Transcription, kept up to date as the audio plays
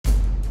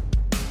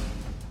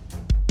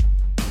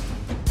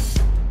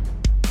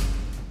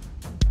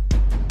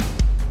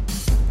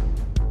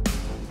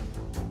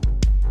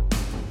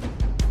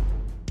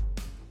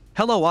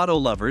Hello auto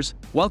lovers,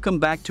 welcome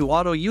back to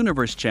Auto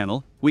Universe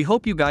channel. We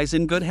hope you guys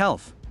in good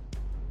health.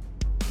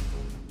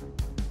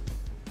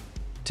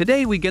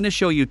 Today we gonna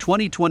show you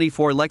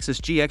 2024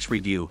 Lexus GX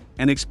review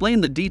and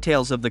explain the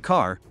details of the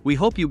car. We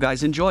hope you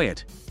guys enjoy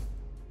it.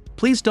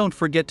 Please don't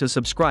forget to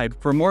subscribe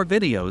for more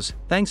videos.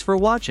 Thanks for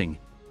watching.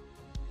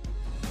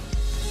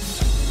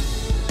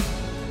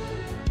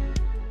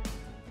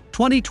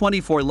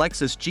 2024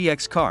 Lexus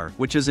GX car,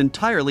 which is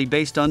entirely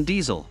based on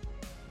diesel.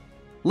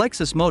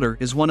 Lexus Motor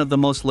is one of the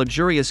most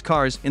luxurious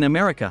cars in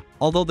America,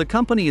 although the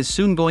company is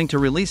soon going to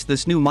release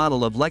this new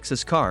model of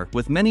Lexus car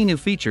with many new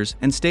features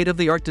and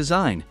state-of-the-art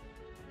design.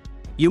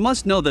 You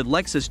must know that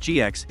Lexus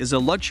GX is a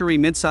luxury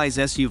midsize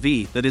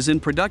SUV that is in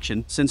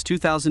production since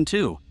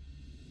 2002.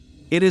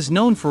 It is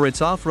known for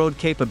its off-road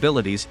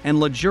capabilities and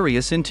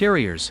luxurious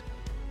interiors.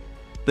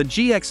 The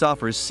GX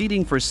offers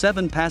seating for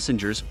 7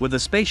 passengers with a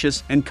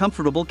spacious and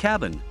comfortable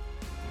cabin.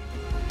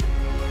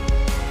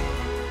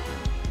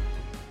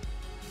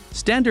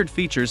 Standard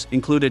features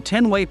include a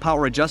 10-way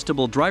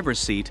power-adjustable driver's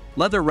seat,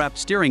 leather-wrapped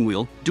steering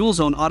wheel,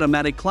 dual-zone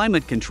automatic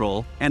climate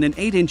control, and an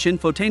 8-inch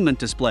infotainment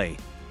display.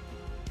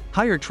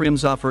 Higher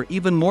trims offer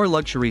even more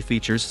luxury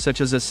features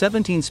such as a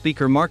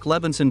 17-speaker Mark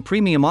Levinson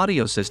premium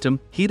audio system,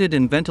 heated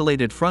and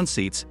ventilated front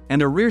seats,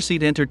 and a rear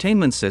seat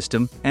entertainment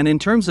system. And in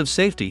terms of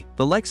safety,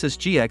 the Lexus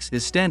GX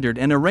is standard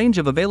and a range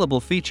of available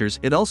features.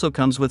 It also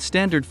comes with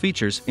standard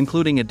features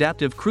including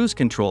adaptive cruise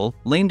control,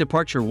 lane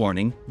departure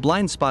warning,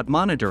 blind spot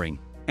monitoring,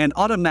 and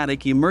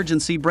automatic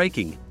emergency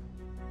braking.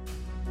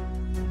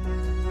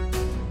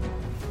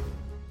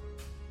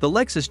 The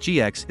Lexus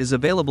GX is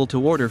available to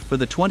order for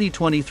the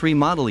 2023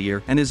 model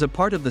year and is a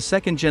part of the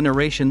second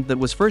generation that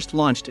was first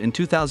launched in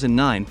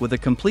 2009 with a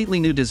completely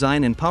new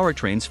design and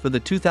powertrains for the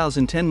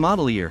 2010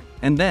 model year,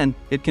 and then,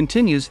 it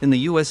continues in the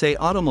USA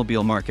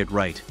automobile market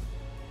right.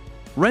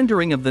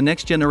 Rendering of the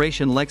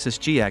next-generation Lexus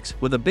GX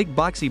with a big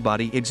boxy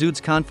body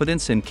exudes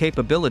confidence and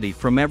capability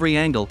from every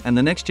angle, and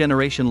the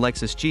next-generation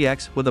Lexus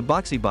GX with a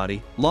boxy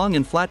body, long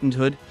and flattened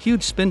hood,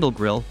 huge spindle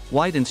grille,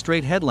 wide and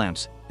straight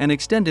headlamps, and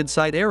extended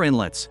side air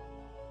inlets.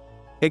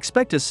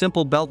 Expect a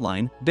simple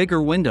beltline,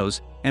 bigger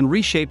windows, and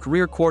reshaped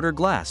rear quarter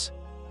glass.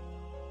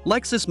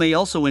 Lexus may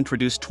also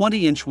introduce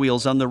 20-inch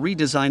wheels on the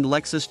redesigned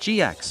Lexus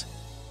GX.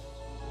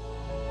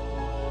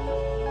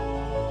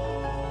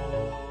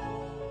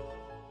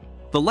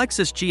 The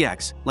Lexus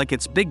GX, like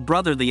its big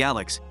brother the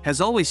Alex, has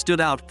always stood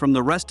out from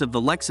the rest of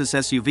the Lexus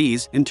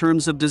SUVs in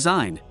terms of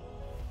design.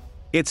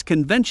 It's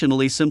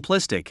conventionally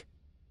simplistic.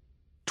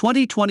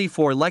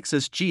 2024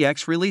 Lexus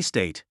GX release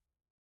date.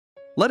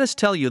 Let us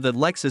tell you that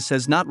Lexus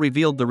has not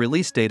revealed the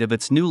release date of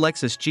its new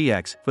Lexus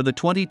GX for the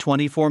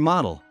 2024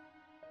 model.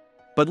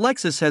 But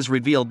Lexus has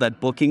revealed that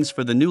bookings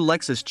for the new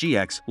Lexus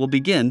GX will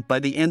begin by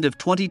the end of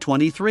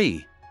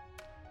 2023.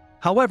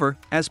 However,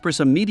 as per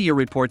some media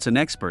reports and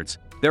experts,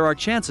 there are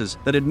chances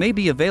that it may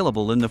be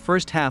available in the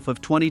first half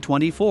of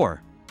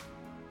 2024.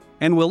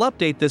 And we'll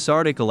update this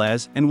article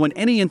as and when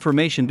any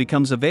information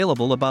becomes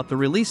available about the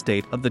release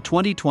date of the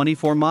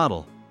 2024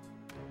 model.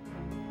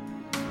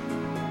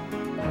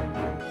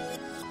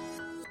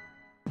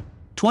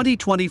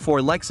 (2024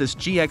 Lexus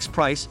GX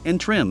price and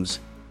trims).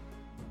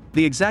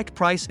 The exact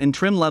price and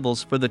trim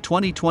levels for the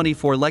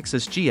 2024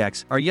 Lexus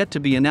GX are yet to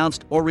be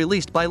announced or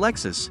released by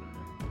Lexus.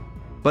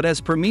 But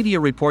as per media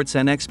reports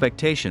and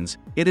expectations,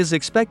 it is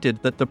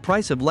expected that the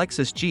price of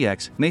Lexus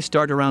GX may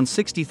start around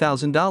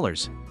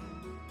 $60,000.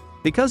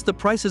 Because the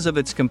prices of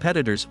its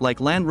competitors like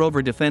Land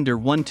Rover Defender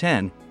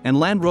 110 and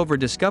Land Rover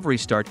Discovery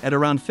start at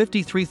around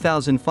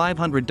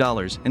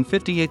 $53,500 and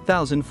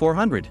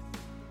 $58,400.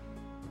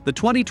 The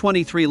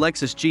 2023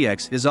 Lexus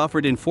GX is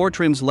offered in 4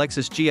 trims: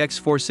 Lexus GX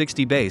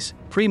 460 Base,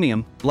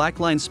 Premium,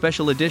 Blackline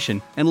Special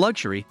Edition, and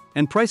Luxury,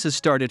 and prices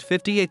start at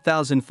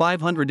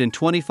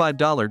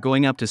 $58,525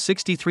 going up to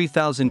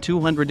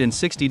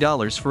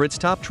 $63,260 for its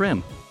top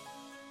trim.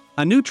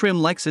 A new trim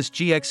Lexus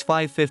GX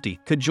 550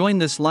 could join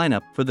this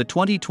lineup for the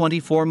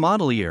 2024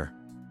 model year.